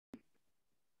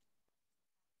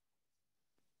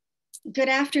Good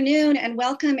afternoon and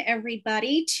welcome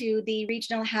everybody to the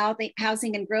Regional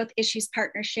Housing and Growth Issues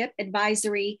Partnership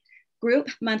Advisory Group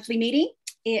monthly meeting.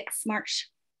 It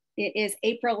is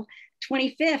April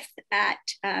 25th at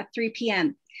 3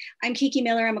 p.m. I'm Kiki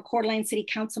Miller. I'm a Coeur d'Alene City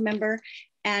Council member,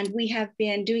 and we have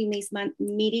been doing these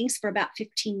meetings for about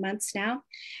 15 months now.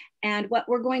 And what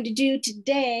we're going to do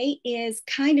today is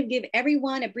kind of give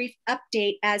everyone a brief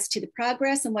update as to the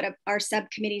progress and what our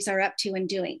subcommittees are up to and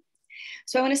doing.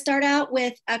 So I want to start out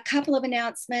with a couple of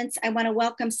announcements. I want to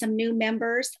welcome some new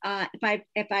members.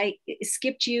 If I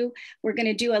skipped you, we're going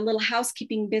to do a little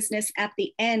housekeeping business at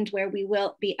the end where we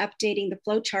will be updating the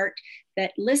flow chart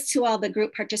that lists who all the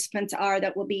group participants are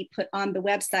that will be put on the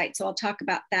website. So I'll talk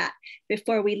about that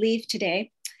before we leave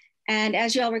today. And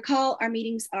as you all recall, our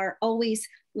meetings are always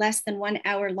less than 1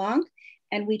 hour long,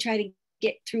 and we try to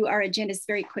get through our agendas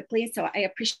very quickly. So I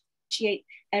appreciate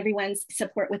everyone's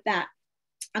support with that.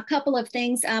 A couple of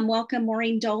things. Welcome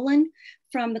Maureen Dolan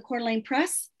from the Coeur d'Alene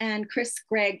Press and Chris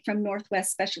Gregg from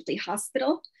Northwest Specialty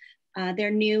Hospital.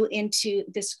 They're new into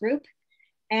this group.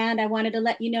 And I wanted to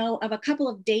let you know of a couple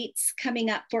of dates coming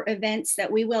up for events that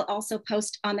we will also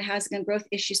post on the Housing and Growth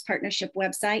Issues Partnership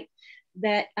website.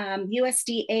 That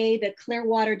USDA, the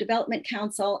Clearwater Development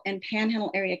Council, and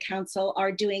Panhandle Area Council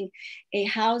are doing a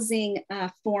housing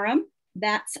forum.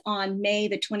 That's on May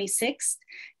the 26th.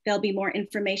 There'll be more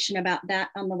information about that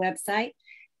on the website.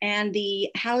 And the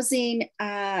Housing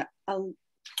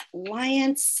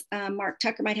Alliance, Mark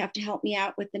Tucker might have to help me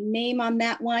out with the name on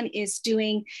that one, is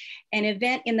doing an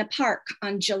event in the park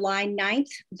on July 9th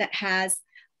that has,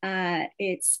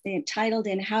 it's entitled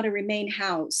In How to Remain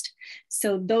Housed.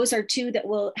 So those are two that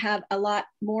will have a lot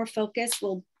more focus.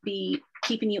 We'll be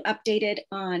keeping you updated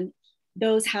on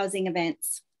those housing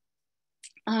events.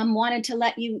 Wanted to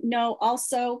let you know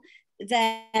also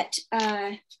that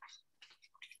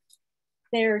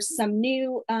there's some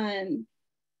new,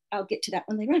 I'll get to that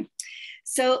one later on.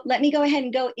 So let me go ahead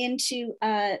and go into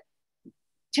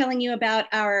telling you about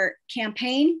our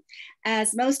campaign.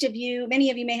 As many of you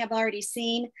may have already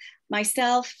seen,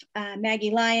 myself,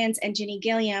 Maggie Lyons, and Jenny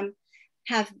Gilliam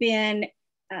have been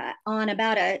on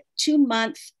about a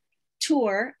 2-month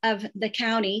tour of the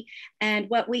county. And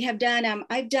what we have done,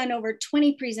 I've done over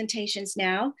 20 presentations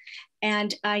now.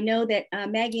 And I know that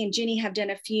Maggie and Jenny have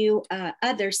done a few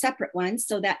other separate ones,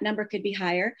 so that number could be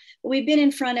higher. But we've been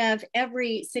in front of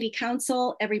every city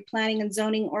council, every planning and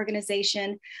zoning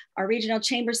organization, our regional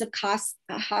chambers of commerce,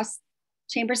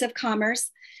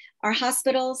 our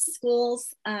hospitals,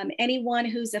 schools, anyone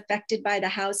who's affected by the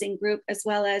housing group, as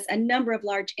well as a number of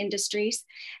large industries.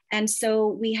 And so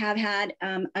we have had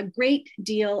a great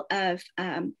deal of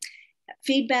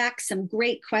feedback, some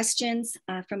great questions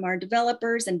from our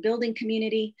developers and building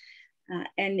community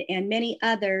and many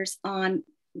others on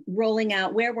rolling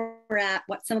out where we're at,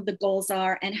 what some of the goals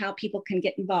are, and how people can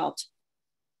get involved.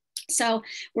 So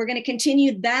we're going to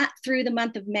continue that through the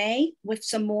month of May with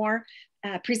some more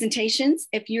presentations.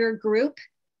 If your group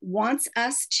wants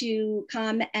us to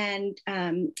come and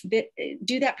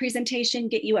do that presentation,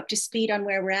 get you up to speed on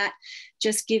where we're at,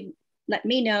 just let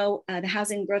me know. The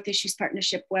Housing and Growth Issues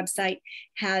Partnership website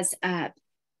has an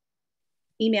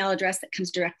email address that comes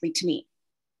directly to me.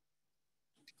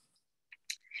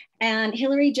 And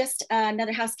Hillary, just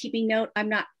another housekeeping note, I'm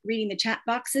not reading the chat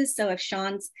boxes, so if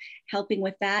Sean's helping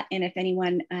with that, and if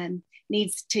anyone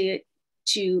needs to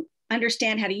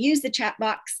understand how to use the chat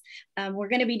box, we're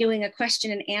going to be doing a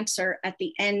question and answer at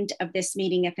the end of this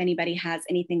meeting if anybody has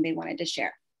anything they wanted to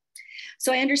share.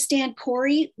 So I understand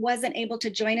Corey wasn't able to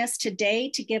join us today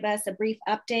to give us a brief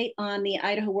update on the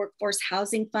Idaho Workforce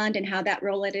Housing Fund and how that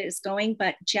rollout is going,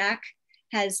 but Jack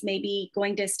has maybe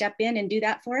going to step in and do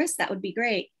that for us. That would be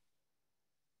great.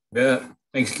 Yeah,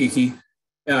 thanks, Kiki.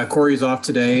 Yeah, Corey's off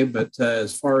today, but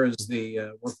as far as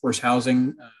the workforce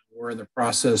housing, we're in the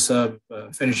process of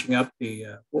finishing up the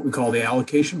what we call the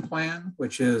allocation plan,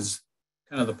 which is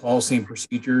kind of the policy and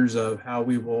procedures of how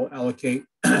we will allocate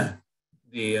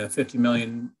the $50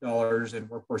 million in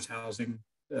workforce housing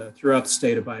throughout the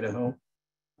state of Idaho.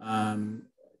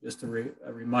 Just a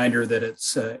reminder that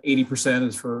it's 80%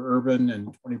 is for urban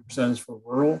and 20% is for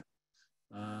rural.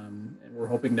 And we're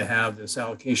hoping to have this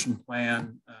allocation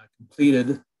plan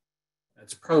completed.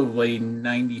 That's probably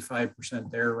 95%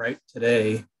 there right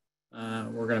today.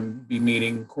 We're going to be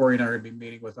meeting, Corey and I are going to be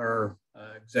meeting with our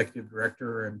executive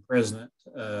director and president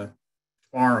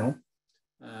tomorrow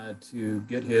to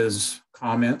get his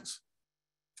comments.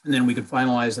 And then we can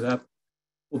finalize it up.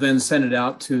 We'll then send it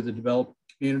out to the development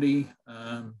community,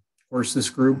 of course, this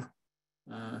group,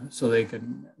 so you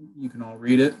can all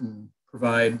read it and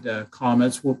provide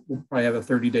comments. We'll probably have a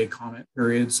 30-day comment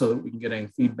period so that we can get any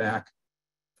feedback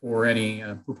for any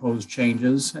proposed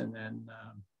changes, and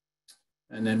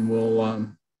then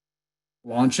we'll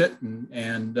launch it.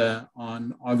 And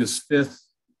on August 5th,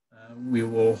 we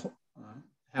will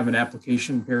have an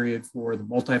application period for the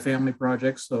multifamily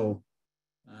projects. So,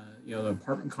 the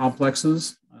apartment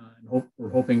complexes, and we're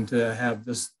hoping to have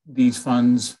these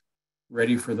funds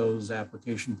ready for those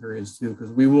application periods too,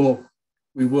 because we will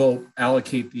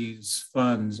allocate these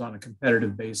funds on a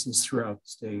competitive basis throughout the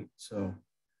state. So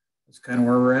that's kind of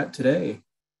where we're at today.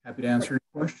 Happy to answer your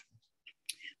questions.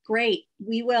 Great.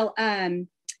 We will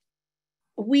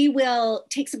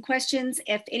take some questions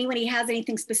if anybody has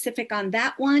anything specific on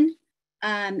that one.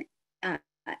 Ed?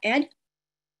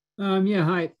 Yeah,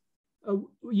 hi.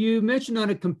 You mentioned on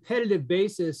a competitive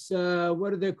basis,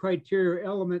 what are the criteria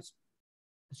elements,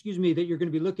 that you're going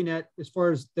to be looking at as far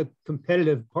as the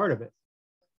competitive part of it?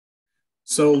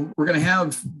 So we're going to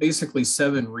have basically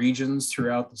 7 regions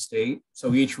throughout the state.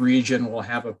 So each region will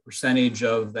have a percentage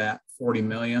of that 40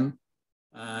 million.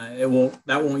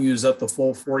 That won't use up the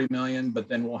full 40 million, but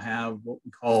then we'll have what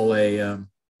we call a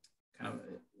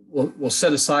we'll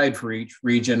set aside for each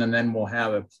region, and then we'll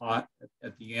have a pot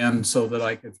at the end, so that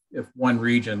like if one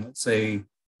region, let's say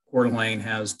Coeur d'Alene,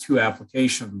 has 2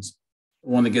 applications, the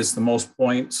one that gets the most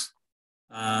points,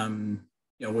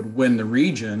 would win the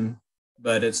region.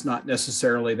 But it's not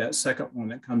necessarily that second one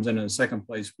that comes in the second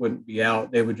place wouldn't be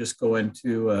out. They would just go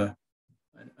into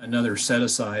another set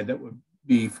aside that would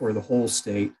be for the whole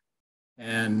state.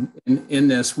 And in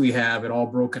this, we have it all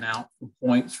broken out for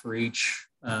points for each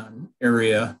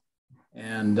area.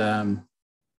 And I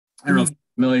don't know if you're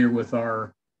familiar with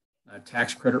our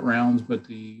tax credit rounds, but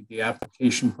the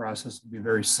application process would be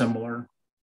very similar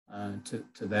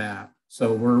to that.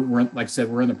 So we're like I said,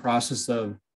 we're in the process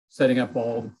of setting up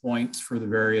all the points for the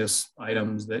various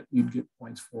items that you'd get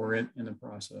points for in the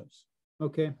process.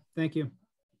 Okay, thank you.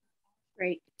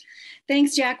 Great.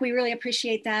 Thanks, Jack. We really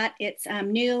appreciate that. It's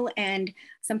new and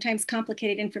sometimes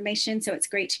complicated information, so it's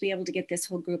great to be able to get this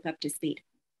whole group up to speed.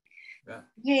 Yeah.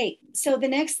 Okay, so the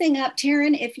next thing up,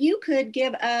 Taryn, if you could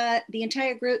give the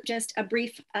entire group just a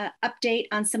brief update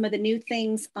on some of the new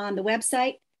things on the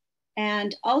website.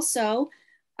 And also,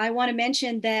 I want to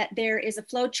mention that there is a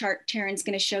flow chart Taryn's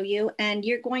going to show you, and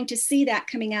you're going to see that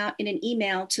coming out in an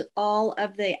email to all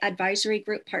of the advisory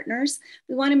group partners.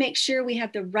 We want to make sure we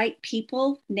have the right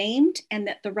people named and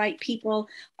that the right people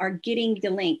are getting the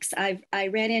links. I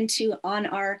ran into on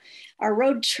our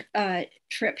road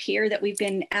trip here that we've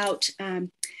been out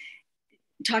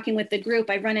talking with the group.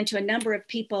 I run into a number of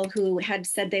people who had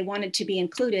said they wanted to be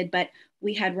included, but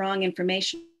we had wrong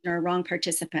information or wrong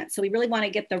participants. So we really want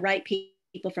to get the right people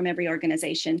from every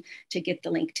organization to get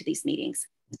the link to these meetings.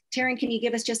 Taryn, can you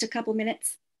give us just a couple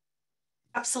minutes?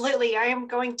 Absolutely. I am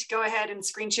going to go ahead and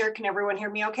screen share. Can everyone hear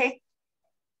me okay?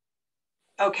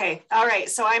 Okay. All right.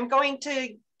 So I'm going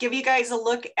to give you guys a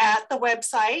look at the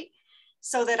website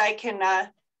so that I can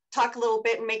talk a little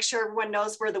bit and make sure everyone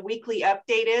knows where the weekly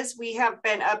update is. We have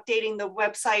been updating the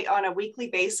website on a weekly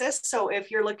basis. So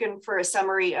if you're looking for a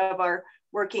summary of our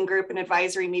working group and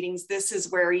advisory meetings, this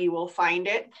is where you will find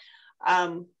it.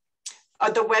 The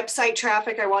website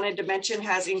traffic I wanted to mention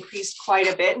has increased quite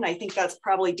a bit, and I think that's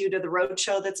probably due to the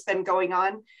roadshow that's been going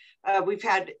on. We've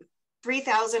had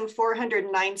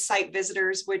 3,409 site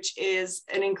visitors, which is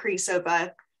an increase of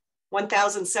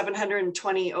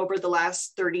 1,720 over the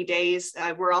last 30 days.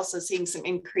 We're also seeing some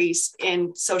increase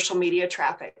in social media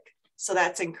traffic, so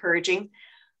that's encouraging.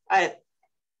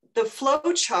 The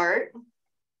flow chart,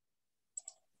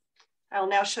 I'll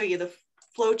now show you the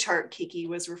flow chart Kiki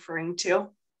was referring to.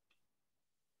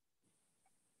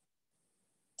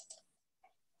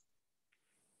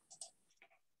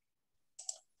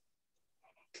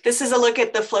 This is a look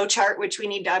at the flow chart, which we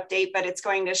need to update, but it's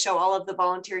going to show all of the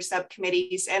volunteer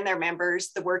subcommittees and their members,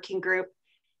 the working group,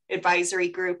 advisory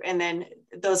group, and then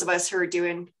those of us who are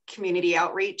doing community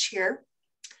outreach here.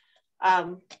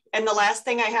 And the last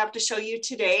thing I have to show you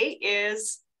today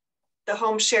is the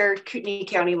home share Kootenai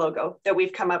County logo that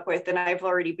we've come up with, and I've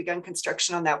already begun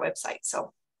construction on that website.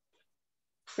 So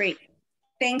great.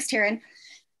 Thanks, Taryn.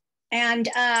 And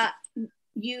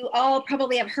you all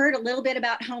probably have heard a little bit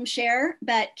about home share,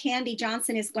 but Candy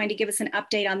Johnson is going to give us an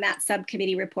update on that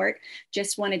subcommittee report.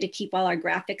 Just wanted to keep all our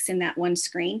graphics in that one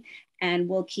screen, and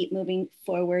we'll keep moving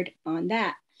forward on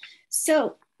that.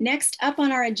 So next up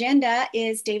on our agenda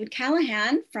is David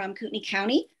Callahan from Kootenai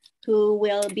County, who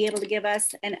will be able to give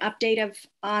us an update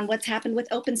on what's happened with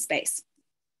open space.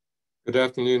 Good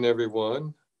afternoon,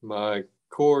 everyone. My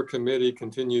core committee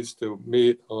continues to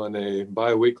meet on a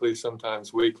bi-weekly,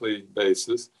 sometimes weekly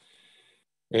basis.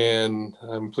 And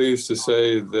I'm pleased to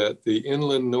say that the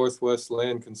Inland Northwest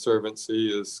Land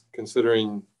Conservancy is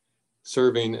considering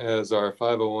serving as our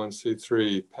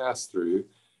 501c3 pass-through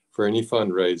for any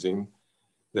fundraising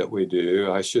that we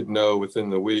do. I should know within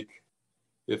the week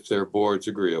if their board's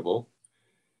agreeable.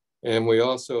 And we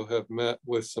also have met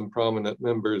with some prominent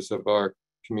members of our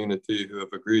community who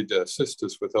have agreed to assist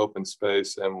us with open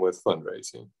space and with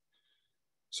fundraising.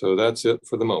 So that's it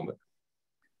for the moment.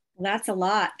 That's a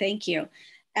lot. Thank you.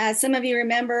 As some of you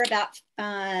remember, about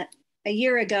a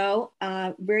year ago,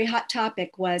 a very hot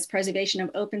topic was preservation of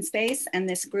open space, and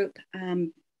this group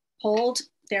polled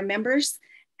their members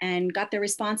and got their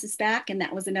responses back, and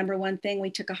that was the number one thing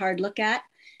we took a hard look at.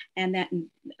 And that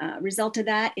result of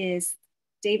that is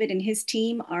David and his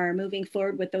team are moving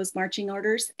forward with those marching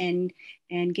orders and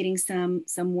getting some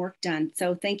work done.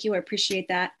 So thank you. I appreciate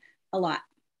that a lot.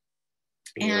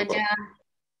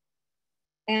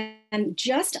 And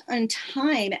just on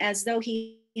time, as though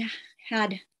he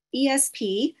had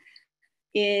ESP,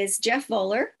 is Jeff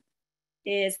Voller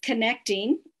is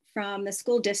connecting from the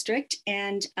school district.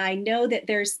 And I know that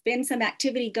there's been some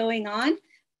activity going on,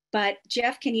 but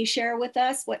Jeff, can you share with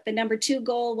us what the #2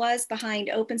 goal was behind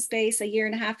open space a year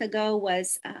and a half ago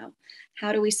was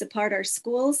how do we support our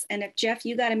schools? And if Jeff,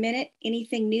 you got a minute,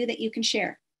 anything new that you can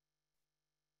share?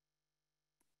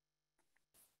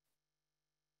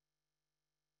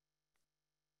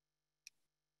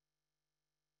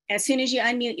 As soon as you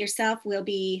unmute yourself, we'll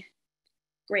be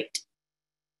great.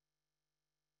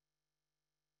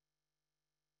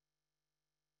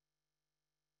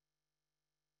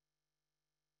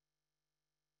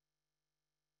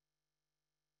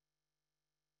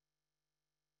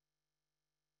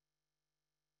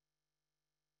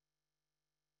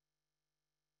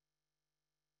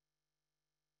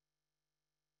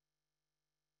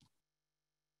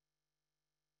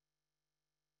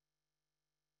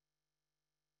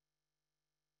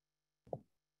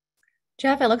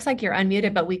 Jeff, it looks like you're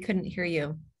unmuted, but we couldn't hear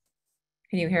you.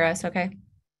 Can you hear us okay?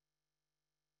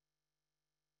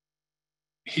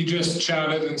 He just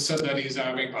chatted and said that he's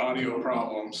having audio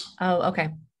problems. Oh, okay.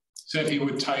 Said he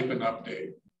would type an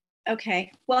update.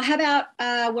 Okay, well, how about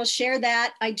we'll share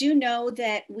that. I do know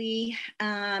that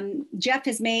Jeff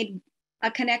has made a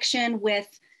connection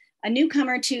with a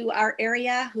newcomer to our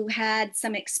area who had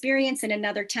some experience in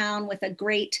another town with a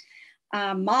great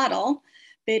model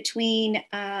between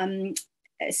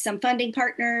some funding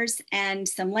partners and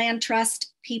some land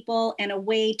trust people and a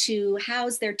way to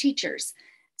house their teachers.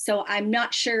 So I'm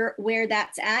not sure where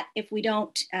that's at. If we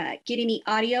don't get any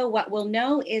audio, what we'll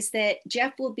know is that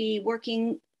Jeff will be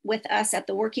working with us at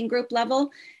the working group level,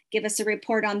 give us a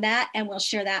report on that, and we'll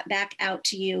share that back out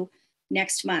to you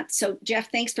next month. So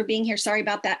Jeff, thanks for being here. Sorry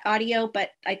about that audio,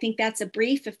 but I think that's a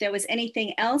brief. If there was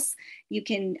anything else, you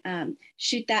can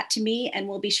shoot that to me and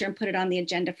we'll be sure and put it on the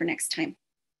agenda for next time.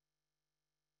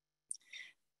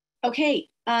 Okay,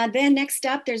 then next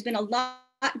up, there's been a lot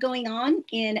going on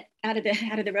out of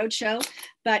the roadshow,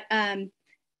 but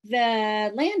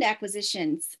the land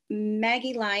acquisitions,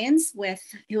 Maggie Lyons,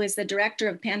 who is the director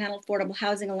of Panhandle Affordable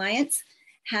Housing Alliance,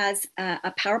 has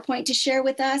a PowerPoint to share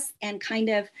with us and kind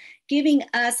of giving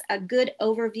us a good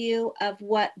overview of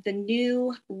what the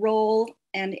new role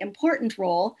and important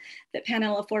role that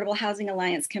Panhandle Affordable Housing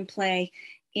Alliance can play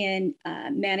in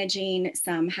managing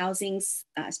some housing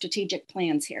strategic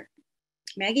plans here.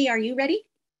 Maggie, are you ready?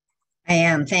 I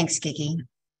am. Thanks, Kiki.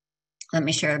 Let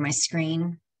me share my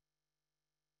screen.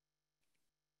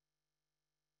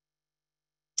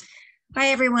 Hi,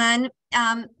 everyone.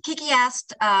 Kiki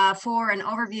asked for an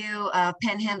overview of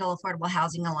Panhandle Affordable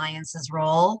Housing Alliance's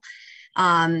role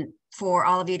for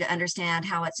all of you to understand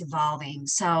how it's evolving.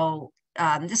 So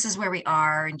this is where we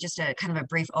are, and just a kind of a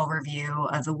brief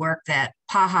overview of the work that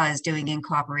PAHA is doing in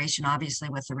cooperation, obviously,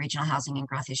 with the Regional Housing and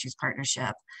Growth Issues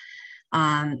Partnership.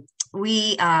 PAHA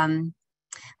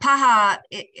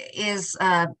is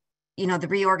the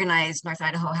reorganized North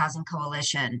Idaho Housing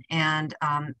Coalition. And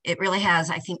it really has,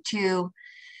 I think, two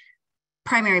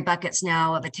primary buckets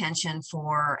now of attention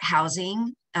for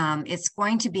housing. It's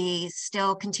going to be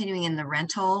still continuing in the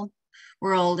rental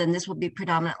world, and this will be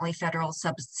predominantly federal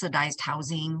subsidized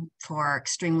housing for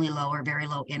extremely low or very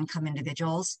low income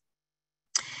individuals,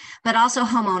 but also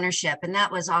home ownership. And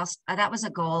that was a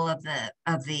goal of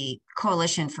the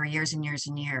coalition for years and years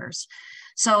and years.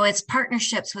 So it's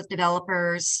partnerships with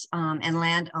developers and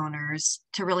landowners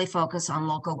to really focus on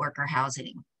local worker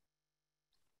housing.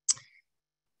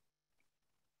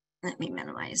 Let me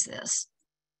minimize this.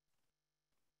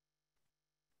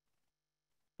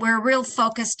 We're real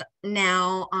focused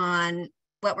now on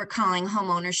what we're calling home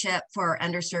ownership for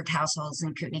underserved households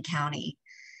in Kootenai County.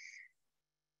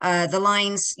 The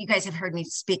lines, you guys have heard me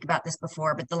speak about this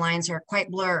before, but the lines are quite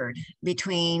blurred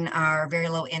between our very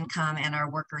low income and our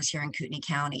workers here in Kootenai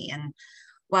County. And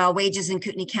while wages in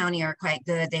Kootenai County are quite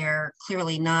good, they're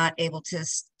clearly not able to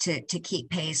keep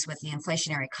pace with the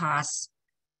inflationary costs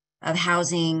of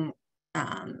housing,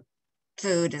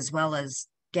 food, as well as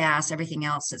gas, everything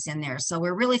else that's in there. So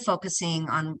we're really focusing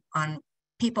on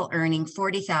people earning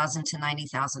 $40,000 to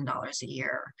 $90,000 a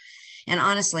year. And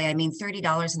honestly, I mean,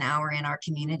 $30 an hour in our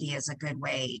community is a good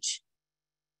wage.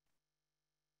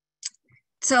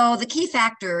 So the key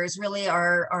factors really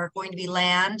are going to be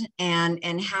land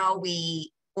and how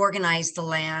we organize the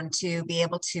land to be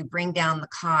able to bring down the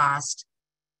cost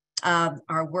of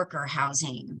our worker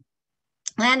housing.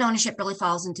 Land ownership really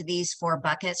falls into these 4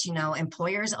 buckets. You know,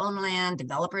 employers own land,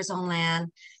 developers own land,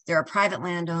 there are private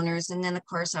landowners, and then of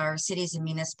course our cities and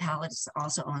municipalities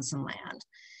also own some land.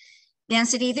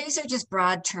 Density, these are just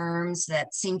broad terms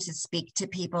that seem to speak to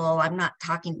people. I'm not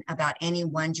talking about any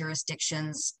one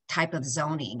jurisdiction's type of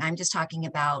zoning. I'm just talking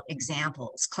about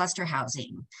examples: cluster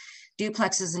housing,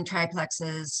 duplexes and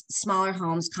triplexes, smaller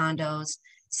homes, condos,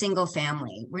 single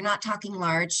family. We're not talking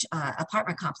large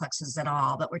apartment complexes at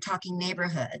all, but we're talking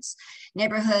neighborhoods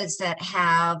that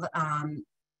have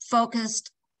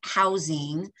focused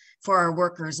housing for our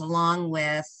workers along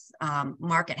with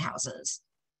market houses.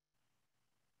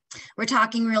 We're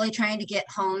talking really trying to get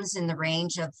homes in the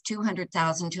range of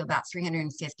 $200,000 to about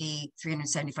 $350,000,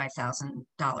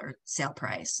 $375,000 sale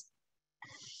price.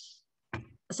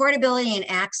 Affordability and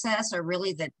access are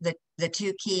really the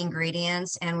 2 key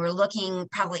ingredients, and we're looking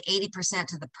probably 80%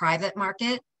 to the private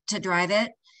market to drive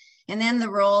it, and then the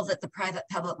role that the private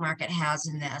public market has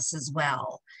in this as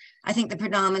well. I think the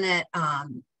predominant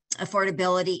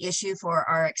affordability issue for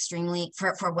our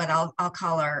for what I'll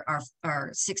call our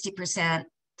 60%,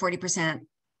 40%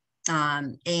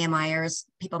 AMIers,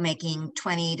 people making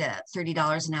 $20 to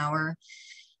 $30 an hour.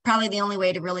 Probably the only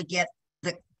way to really get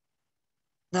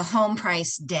the home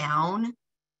price down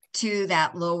to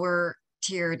that lower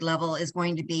tiered level is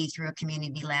going to be through a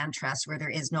community land trust where there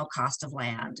is no cost of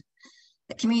land.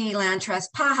 The community land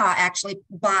trust, PAHA actually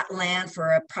bought land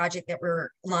for a project that we're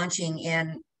launching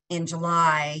in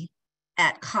July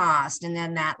at cost, and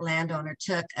then that landowner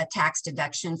took a tax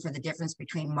deduction for the difference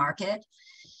between market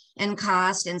and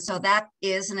cost. And so that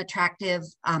is an attractive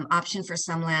option for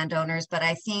some landowners, but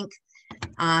I think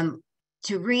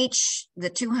to reach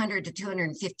the $200,000 to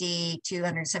 $250,000,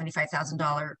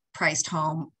 $275,000 priced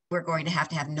home, we're going to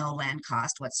have no land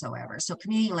cost whatsoever. So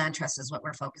community land trust is what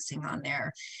we're focusing on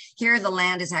there. Here, the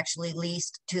land is actually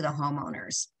leased to the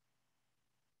homeowners.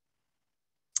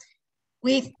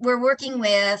 We're working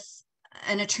with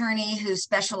an attorney who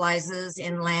specializes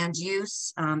in land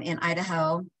use in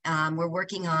Idaho. We're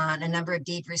working on a number of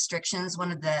deed restrictions.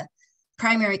 One of the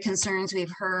primary concerns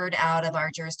we've heard out of our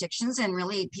jurisdictions and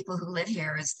really people who live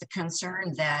here is the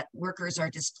concern that workers are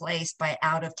displaced by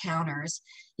out-of-towners.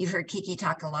 You've heard Kiki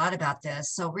talk a lot about this.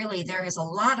 So really there is a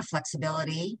lot of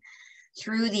flexibility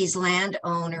through these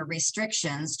landowner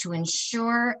restrictions to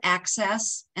ensure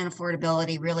access and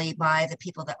affordability really by the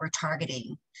people that we're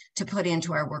targeting to put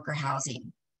into our worker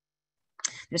housing.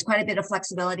 There's quite a bit of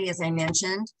flexibility, as I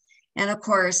mentioned. And of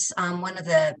course, one of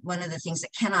the things that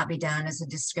cannot be done is a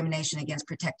discrimination against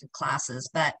protected classes.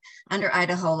 But under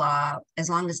Idaho law, as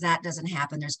long as that doesn't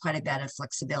happen, there's quite a bit of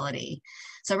flexibility.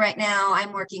 So right now,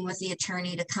 I'm working with the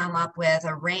attorney to come up with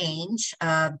a range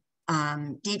of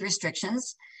deed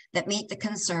restrictions that meet the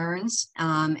concerns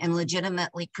and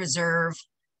legitimately preserve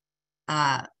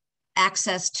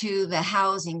access to the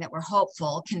housing that we're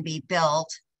hopeful can be built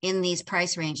in these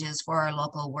price ranges for our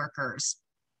local workers.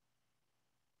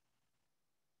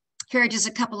 Here are just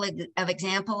a couple of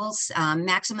examples.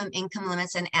 Maximum income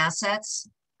limits and assets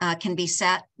can be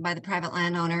set by the private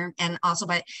landowner and also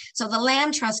so the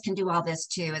land trust can do all this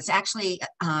too. It's actually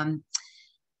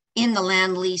in the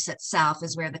land lease itself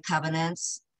is where the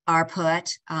covenants are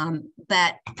put,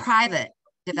 but private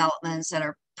developments that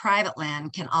are private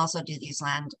land can also do these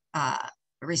land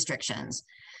restrictions.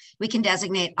 We can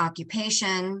designate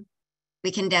occupation. We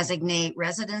can designate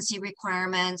residency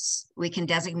requirements. We can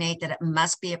designate that it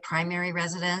must be a primary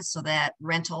residence so that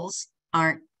rentals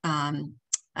aren't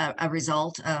a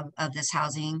result of this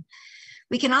housing.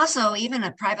 We can also, even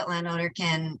a private landowner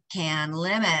can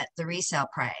limit the resale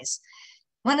price.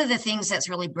 One of the things that's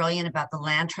really brilliant about the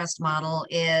land trust model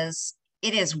is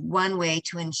it is one way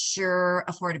to ensure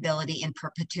affordability in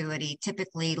perpetuity.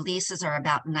 Typically, leases are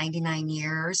about 99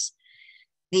 years.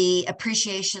 The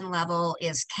appreciation level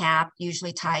is capped,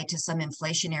 usually tied to some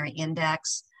inflationary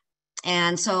index.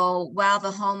 And so while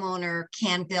the homeowner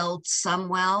can build some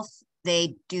wealth,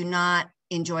 they do not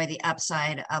enjoy the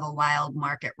upside of a wild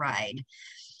market ride.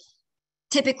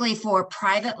 Typically for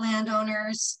private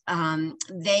landowners,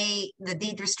 the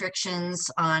deed restrictions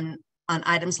on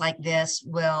items like this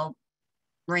will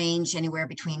range anywhere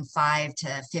between 5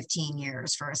 to 15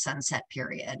 years for a sunset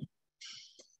period.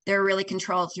 They're really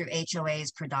controlled through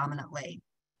HOAs predominantly.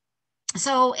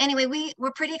 So anyway,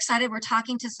 we're pretty excited. We're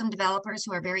talking to some developers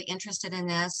who are very interested in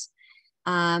this.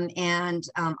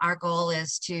 Our goal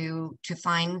is to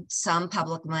find some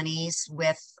public monies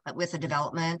with a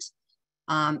development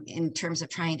in terms of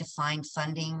trying to find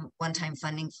funding, one-time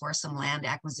funding for some land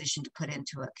acquisition to put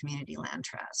into a community land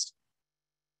trust.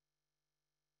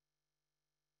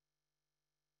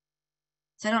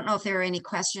 So I don't know if there are any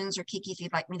questions, or Kiki, if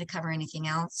you'd like me to cover anything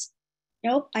else.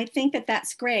 Nope, I think that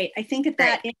that's great. I think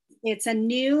that it's a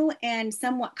new and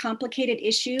somewhat complicated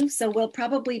issue. So we'll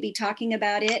probably be talking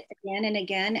about it again and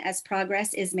again as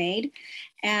progress is made.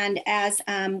 And as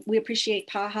we appreciate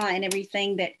PAHA and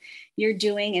everything that you're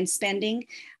doing and spending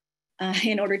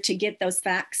in order to get those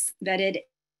facts vetted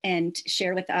and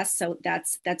share with us. So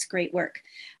that's great work.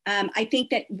 I think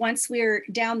that once we're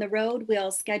down the road,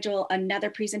 we'll schedule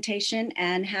another presentation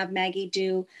and have Maggie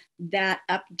do that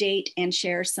update and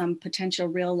share some potential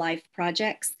real life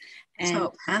projects. And, let's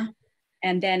hope, huh?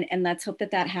 And let's hope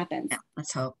that happens. Yeah,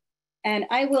 let's hope. And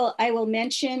I will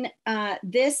mention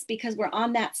this because we're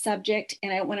on that subject,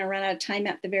 and I don't want to run out of time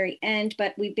at the very end,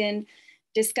 but we've been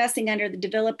discussing under the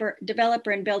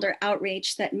developer and builder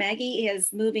outreach that Maggie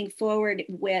is moving forward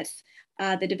with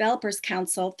the Developers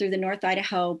Council through the North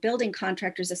Idaho Building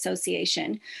Contractors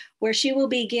Association, where she will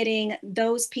be getting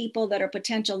those people that are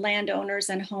potential landowners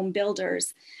and home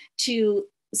builders to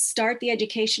start the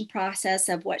education process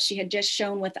of what she had just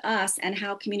shown with us and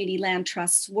how community land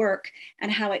trusts work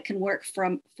and how it can work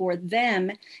for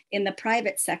them in the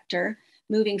private sector,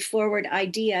 moving forward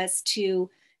ideas to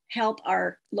help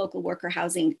our local worker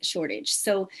housing shortage.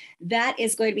 So that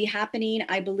is going to be happening,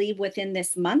 I believe, within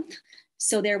this month.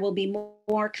 So there will be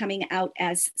more coming out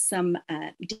as some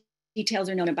details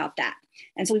are known about that.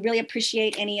 And so we really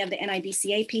appreciate any of the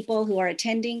NIBCA people who are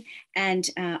attending and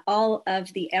all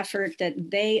of the effort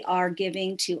that they are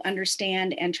giving to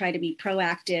understand and try to be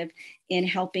proactive in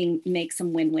helping make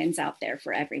some win-wins out there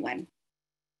for everyone.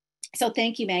 So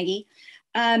thank you, Maggie.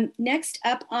 Next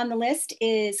up on the list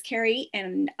is Carrie,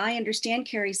 and I understand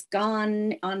Carrie's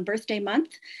gone on birthday month.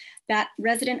 That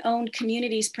resident-owned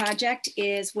communities project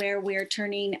is where we're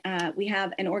turning, we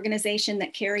have an organization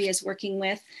that Carrie is working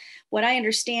with. What I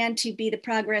understand to be the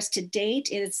progress to date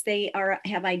is they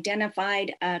have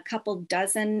identified a couple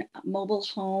dozen mobile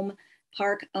home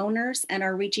park owners and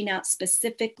are reaching out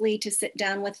specifically to sit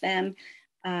down with them.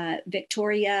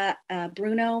 Victoria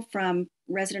Bruno from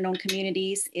Resident-Owned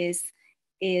Communities is,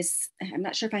 I'm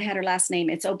not sure if I had her last name,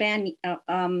 it's O'Bannon,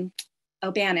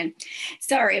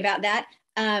 sorry about that,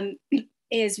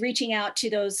 is reaching out to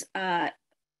those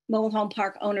mobile home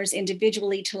park owners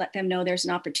individually to let them know there's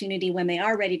an opportunity when they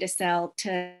are ready to sell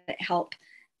to help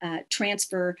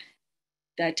transfer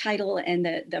the title and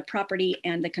the property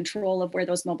and the control of where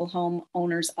those mobile home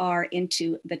owners are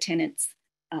into the tenants'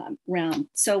 realm.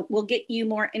 So we'll get you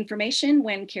more information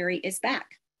when Carrie is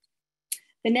back.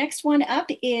 The next one up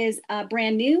is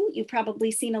brand new. You've probably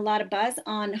seen a lot of buzz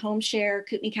on HomeShare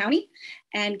Kootenai County,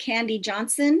 and Candy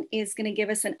Johnson is going to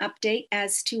give us an update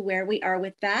as to where we are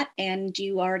with that. And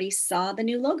you already saw the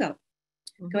new logo.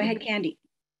 Mm-hmm. Go ahead, Candy.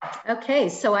 Okay,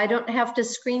 so I don't have to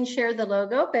screen share the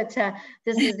logo, but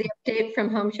this is the update from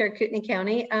HomeShare Kootenai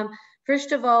County.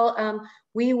 First of all,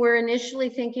 we were initially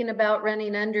thinking about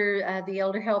running under the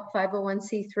Elder Help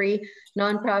 501c3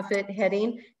 nonprofit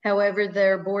heading. However,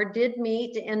 their board did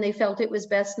meet and they felt it was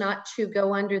best not to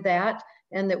go under that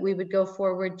and that we would go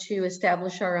forward to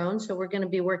establish our own. So we're going to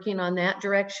be working on that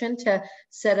direction to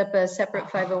set up a separate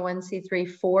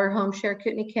 501c3 for HomeShare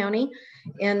Kootenai County.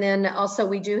 And then also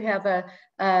we do have a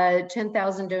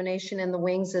 10,000 donation in the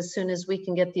wings as soon as we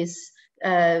can get this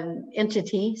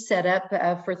entity set up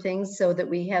for things so that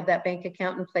we have that bank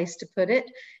account in place to put it.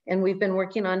 And we've been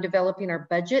working on developing our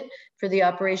budget for the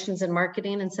operations and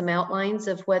marketing and some outlines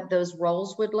of what those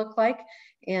roles would look like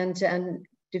and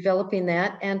developing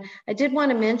that. And I did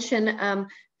want to mention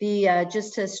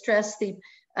just to stress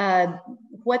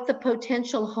what the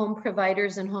potential home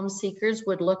providers and home seekers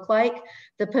would look like.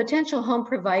 The potential home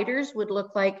providers would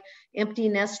look like empty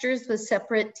nesters with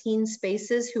separate teen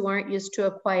spaces who aren't used to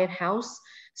a quiet house,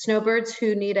 snowbirds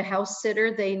who need a house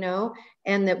sitter they know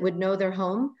and that would know their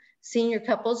home, senior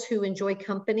couples who enjoy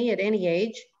company at any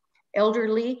age,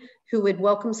 elderly who would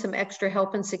welcome some extra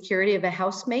help and security of a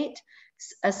housemate,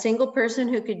 a single person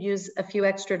who could use a few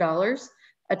extra dollars,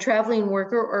 a traveling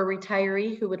worker or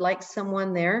retiree who would like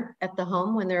someone there at the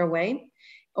home when they're away,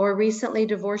 or recently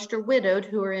divorced or widowed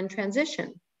who are in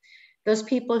transition. Those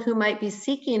people who might be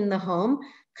seeking the home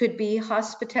could be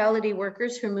hospitality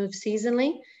workers who move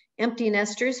seasonally, empty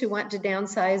nesters who want to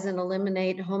downsize and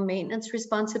eliminate home maintenance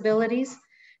responsibilities,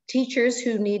 teachers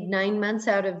who need 9 months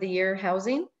out of the year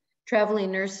housing,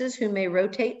 traveling nurses who may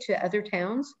rotate to other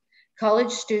towns,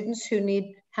 college students who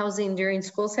need housing during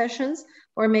school sessions,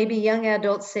 or maybe young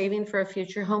adults saving for a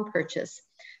future home purchase.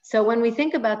 So when we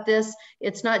think about this,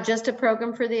 it's not just a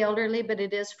program for the elderly, but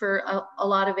it is for a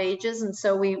lot of ages. And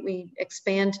so we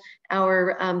expand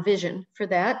our vision for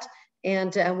that.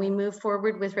 And we move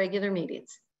forward with regular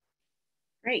meetings.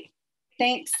 Great.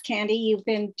 Thanks, Candy. You've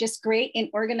been just great in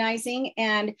organizing,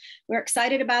 and we're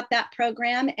excited about that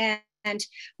program. And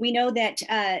we know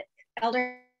that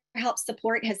Elder Help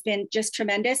Support has been just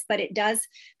tremendous, but it does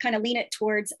kind of lean it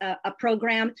towards a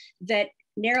program that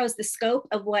narrows the scope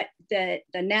of what the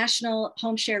National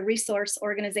Home Share Resource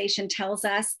Organization tells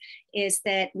us is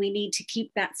that we need to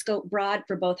keep that scope broad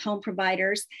for both home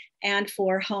providers and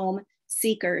for home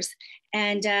seekers.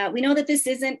 And we know that this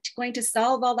isn't going to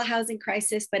solve all the housing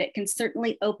crisis, but it can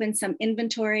certainly open some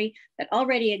inventory that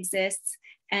already exists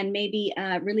and maybe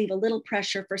relieve a little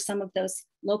pressure for some of those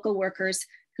local workers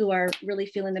who are really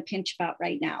feeling the pinch about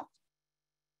right now.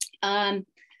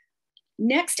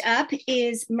 Next up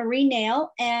is Marie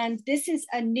Nail, and this is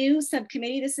a new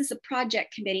subcommittee. This is a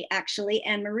project committee, actually,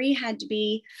 and Marie had to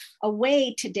be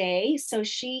away today, so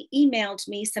she emailed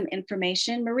me some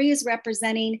information. Marie is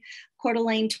representing Coeur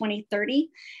d'Alene 2030,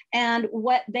 and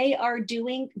what they are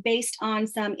doing based on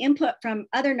some input from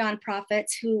other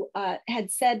nonprofits who had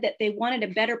said that they wanted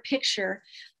a better picture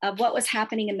of what was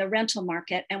happening in the rental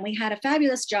market. And we had a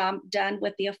fabulous job done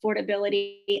with the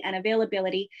affordability and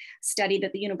availability study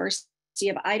that the University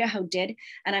of Idaho did.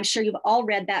 And I'm sure you've all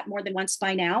read that more than once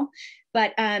by now,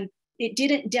 but it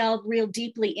didn't delve real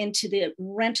deeply into the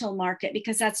rental market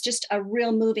because that's just a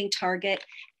real moving target.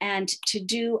 And to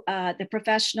do the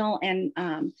professional and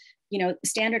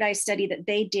standardized study that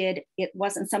they did, it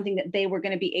wasn't something that they were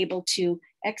going to be able to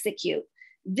execute.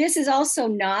 This is also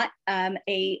not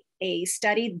a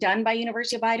study done by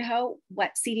University of Idaho.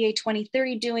 What CDA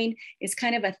 2030 doing is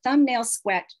kind of a thumbnail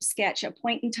sketch, a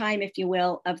point in time, if you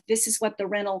will, of this is what the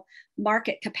rental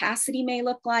market capacity may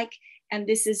look like, and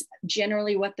this is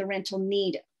generally what the rental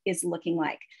need is looking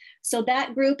like. So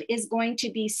that group is going to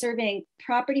be surveying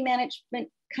property management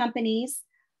companies,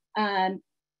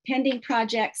 pending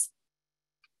projects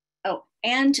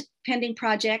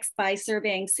by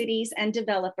surveying cities and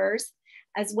developers,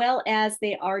 as well as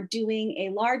they are doing a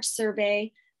large survey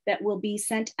that will be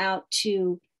sent out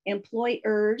to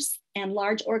employers and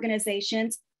large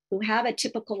organizations who have a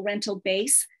typical rental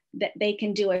base that they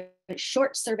can do a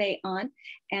short survey on,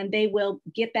 and they will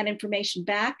get that information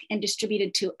back and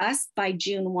distributed to us by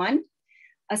June 1.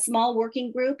 A small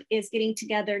working group is getting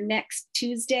together next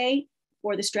Tuesday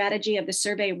for the strategy of the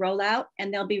survey rollout,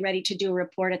 and they'll be ready to do a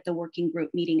report at the working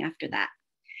group meeting after that.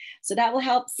 So that will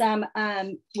help some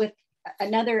with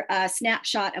another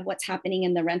snapshot of what's happening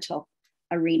in the rental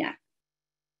arena.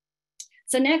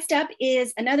 So next up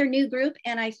is another new group,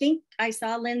 and I think I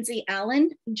saw Lindsay Allen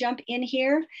jump in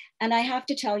here. And I have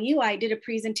to tell you, I did a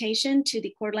presentation to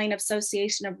the Coeur d'Alene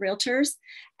Association of Realtors,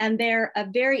 and they're a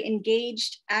very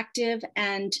engaged, active,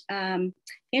 and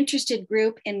interested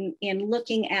group in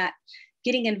looking at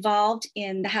getting involved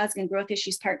in the Housing and Growth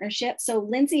Issues Partnership. So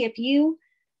Lindsay, if you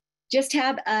just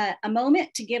have a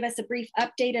moment to give us a brief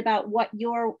update about what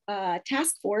your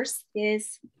task force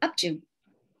is up to.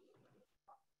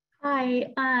 Hi,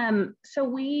 so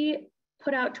we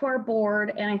put out to our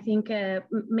board, and I think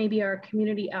maybe our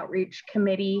community outreach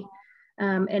committee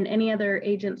and any other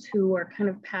agents who are kind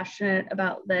of passionate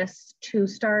about this, to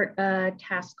start a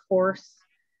task force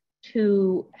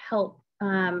to help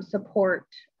support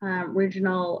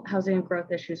regional housing and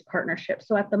growth issues partnerships.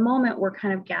 So at the moment, we're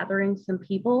kind of gathering some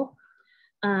people,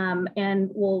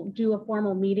 and we'll do a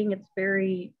formal meeting. It's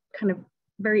very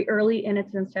early in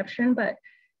its inception, but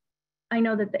I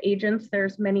know that the agents,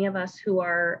 there's many of us who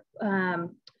are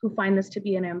who find this to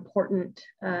be an important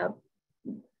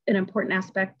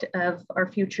aspect of our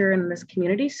future in this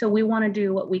community. So we want to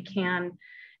do what we can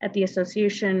at the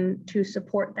association to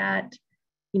support that,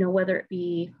 whether it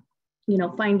be,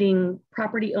 finding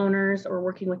property owners or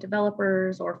working with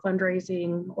developers or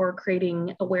fundraising or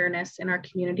creating awareness in our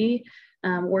community.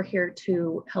 We're here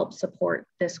to help support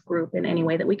this group in any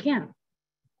way that we can.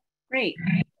 Great.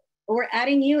 we're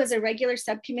adding you as a regular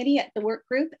subcommittee at the work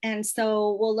group. And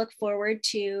so we'll look forward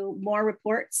to more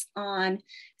reports on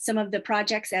some of the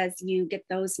projects as you get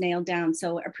those nailed down.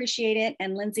 So appreciate it.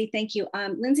 And Lindsay, thank you.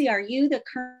 Lindsay, are you the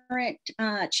current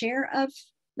chair of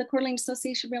the Coeur d'Alene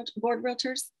Association Board of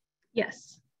Realtors?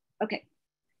 Yes. Okay,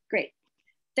 great.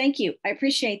 Thank you. I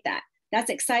appreciate that. That's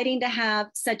exciting to have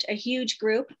such a huge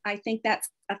group. I think that's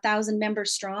 1,000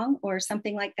 members strong or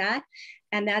something like that.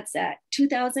 And that's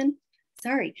 2,000.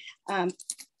 Sorry.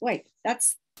 Wait,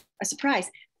 that's a surprise.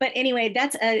 But anyway,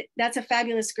 that's a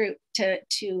fabulous group to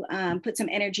put some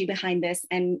energy behind this,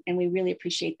 and we really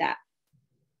appreciate that.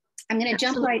 I'm going to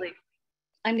jump right.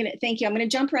 Thank you. I'm going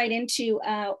to jump right into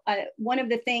one of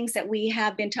the things that we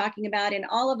have been talking about in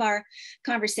all of our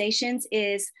conversations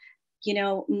is, you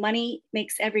know, money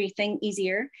makes everything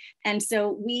easier. And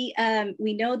so we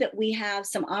know that we have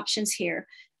some options here.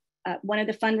 One of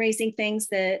the fundraising things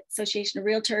the Association of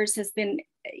Realtors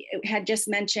had just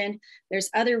mentioned,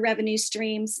 there's other revenue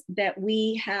streams that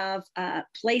we have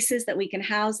places that we can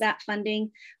house that funding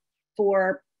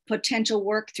for potential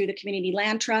work through the Community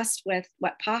Land Trust with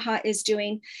what PAHA is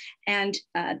doing. And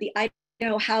the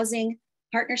Idaho Housing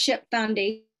Partnership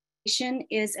Foundation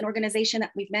is an organization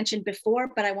that we've mentioned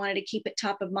before, but I wanted to keep it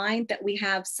top of mind that we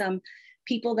have some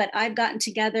people that I've gotten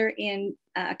together in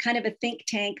kind of a think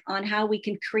tank on how we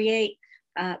can create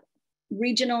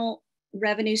regional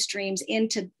revenue streams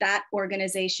into that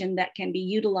organization that can be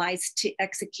utilized to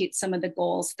execute some of the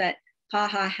goals that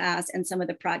PAHA has and some of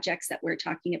the projects that we're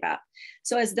talking about.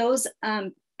 So as those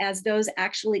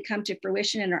actually come to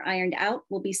fruition and are ironed out,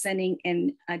 we'll be sending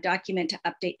in a document to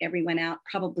update everyone out,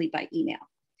 probably by email.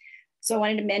 So I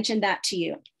wanted to mention that to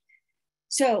you.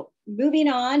 So moving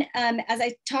on, as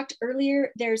I talked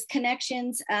earlier, there's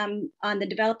connections on the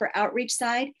developer outreach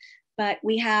side, but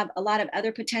we have a lot of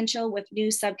other potential with new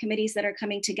subcommittees that are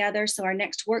coming together. So our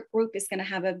next work group is going to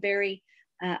have a very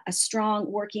a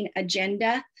strong working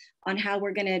agenda on how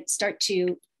we're going to start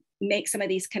to make some of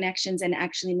these connections and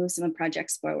actually move some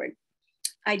projects forward.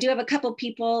 I do have a couple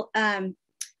people. I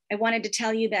wanted to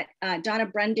tell you that Donna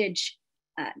Brundage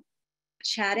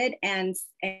chatted and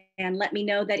let me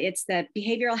know that it's the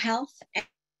behavioral health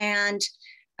and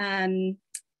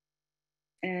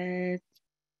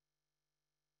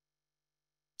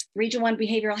Region 1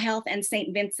 Behavioral Health and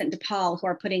St. Vincent de Paul who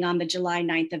are putting on the July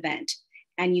 9th event.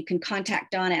 And you can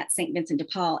contact Donna at St. Vincent de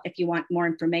Paul if you want more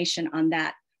information on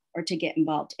that or to get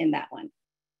involved in that one.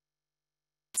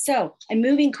 So I'm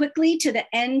moving quickly to the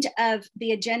end of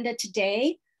the agenda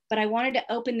today, but I wanted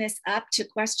to open this up to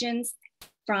questions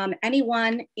from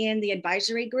anyone in the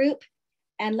advisory group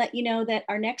and let you know that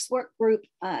our next work group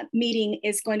meeting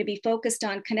is going to be focused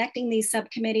on connecting these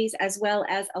subcommittees as well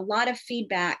as a lot of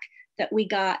feedback that we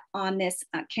got on this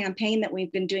campaign that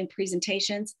we've been doing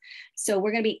presentations. So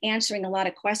we're going to be answering a lot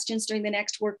of questions during the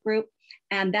next work group,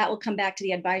 and that will come back to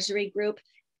the advisory group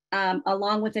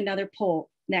along with another poll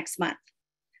next month.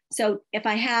 So if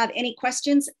I have any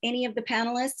questions, any of the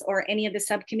panelists or any of the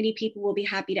subcommittee people will be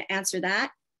happy to answer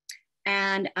that.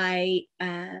 And I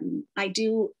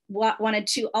wanted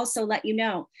to also let you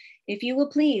know, if you will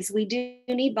please, we do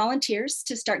need volunteers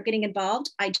to start getting involved.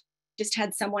 I just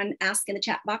had someone ask in the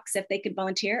chat box if they could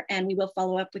volunteer, and we will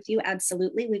follow up with you.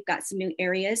 Absolutely. We've got some new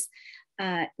areas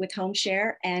with Home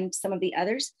Share and some of the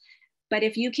others. But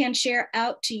if you can share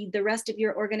out to the rest of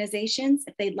your organizations,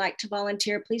 if they'd like to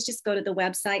volunteer, please just go to the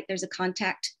website. There's a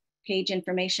contact page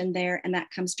information there, and that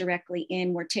comes directly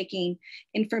in. We're taking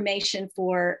information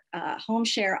for Home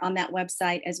Share on that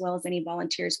website, as well as any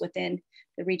volunteers within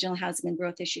the Regional Housing and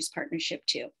Growth Issues Partnership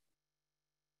too.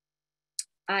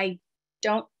 I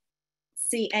don't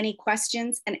see any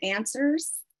questions and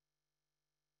answers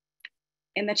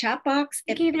in the chat box.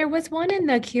 Vicki, there was one in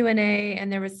the Q&A and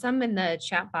there was some in the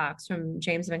chat box from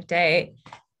James McDay.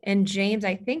 And James,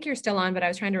 I think you're still on, but I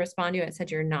was trying to respond to you. It said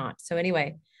you're not. So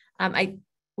anyway,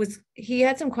 he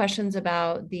had some questions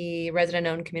about the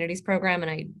resident-owned communities program, and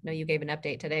I know you gave an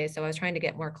update today. So I was trying to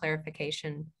get more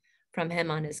clarification from him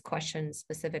on his questions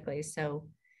specifically. So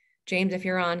James, if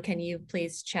you're on, can you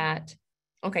please chat?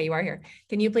 Okay, you are here.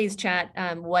 Can you please chat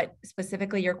what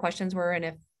specifically your questions were, and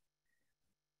if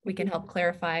we can help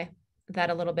clarify that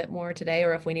a little bit more today,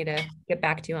 or if we need to get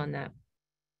back to you on that.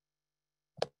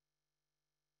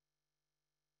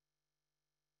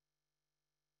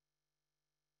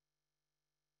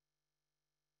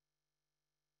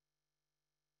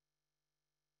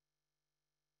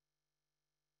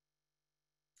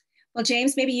 Well,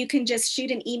 James, maybe you can just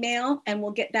shoot an email and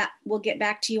we'll get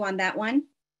back to you on that one.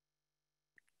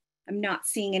 I'm not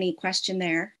seeing any question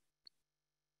there.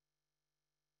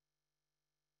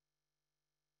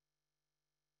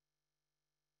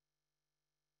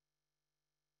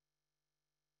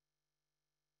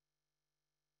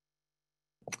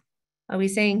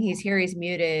 He's saying he's here, he's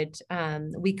muted.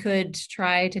 We could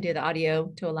try to do the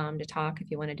audio to allow him to talk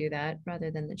if you want to do that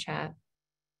rather than the chat.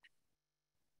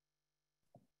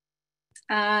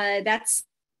 That's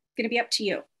going to be up to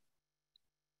you.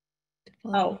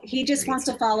 Oh, he just wants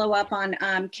to follow up on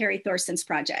Carrie Thorson's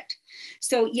project.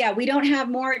 So yeah, we don't have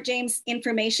more, James,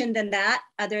 information than that,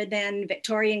 other than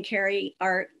Victoria and Carrie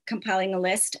are compiling a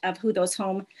list of who those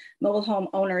mobile home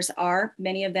owners are.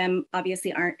 Many of them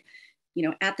obviously aren't,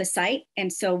 at the site.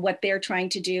 And so what they're trying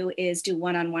to do is do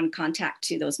one-on-one contact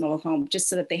to those mobile homes, just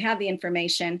so that they have the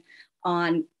information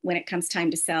on when it comes time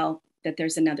to sell, that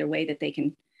there's another way that they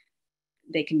can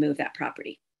move that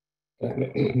property.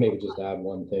 Maybe just add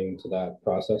one thing to that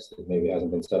process that maybe hasn't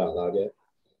been said out loud yet.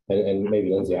 And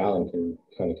maybe Lindsay Allen can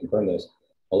kind of confirm this.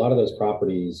 A lot of those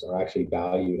properties are actually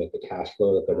valued at the cash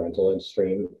flow that the rental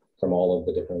stream from all of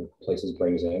the different places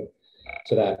brings in.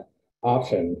 So that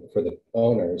option for the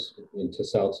owners to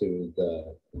sell to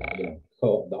the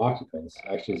the occupants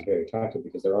actually is very attractive,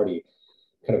 because they're already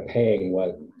kind of paying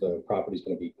what the property is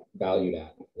going to be valued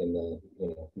at in the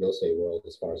real estate world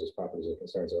as far as those properties are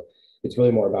concerned. So it's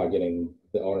really more about getting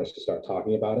the owners to start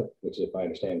talking about it, which, if I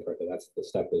understand correctly, that's the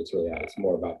step that it's really at. It's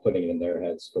more about putting it in their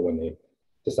heads for when they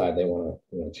decide they want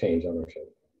to change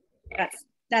ownership.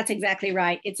 That's exactly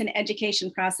right. It's an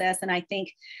education process, and I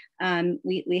think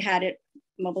we had a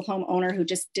mobile home owner who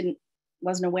just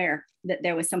wasn't aware that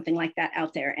there was something like that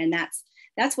out there, and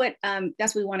that's what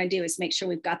we want to do, is make sure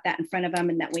we've got that in front of them,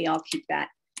 and that we all keep that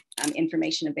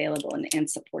information available and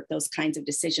support those kinds of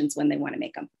decisions when they want to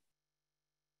make them.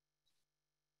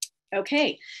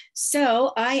 Okay,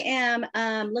 so I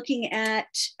am looking at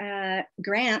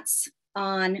grants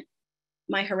on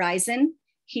my horizon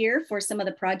here for some of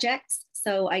the projects.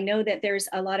 So I know that there's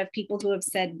a lot of people who have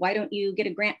said, why don't you get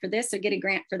a grant for this or get a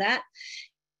grant for that?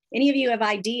 Any of you have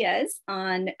ideas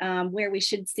on where we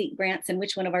should seek grants and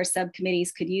which one of our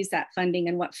subcommittees could use that funding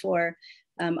and what for?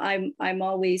 I'm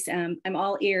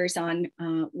all ears on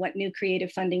what new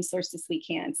creative funding sources we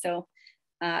can. So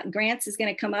grants is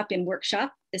going to come up in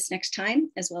workshop this next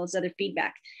time, as well as other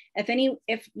feedback.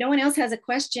 If no one else has a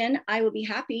question, I will be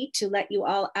happy to let you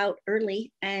all out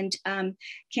early. And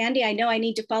Candy, I know I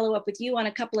need to follow up with you on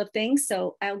a couple of things,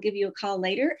 so I'll give you a call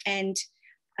later. And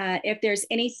if there's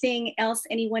anything else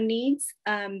anyone needs,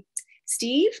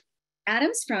 Steve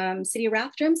Adams from City of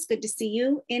Rathdrums, good to see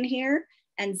you in here.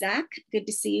 And Zach, good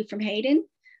to see you from Hayden.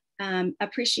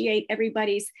 Appreciate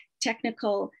everybody's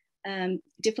technical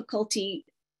difficulty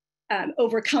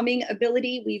overcoming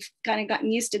ability. We've kind of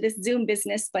gotten used to this Zoom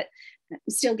business, but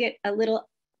still get a little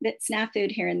bit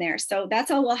snafu'd here and there. So that's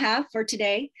all we'll have for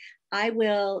today. I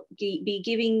will be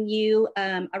giving you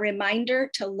a reminder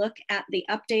to look at the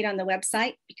update on the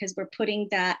website, because we're putting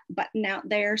that button out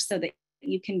there so that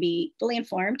you can be fully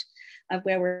informed of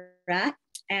where we're at.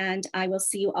 And I will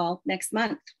see you all next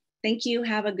month. Thank you.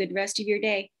 Have a good rest of your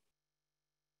day.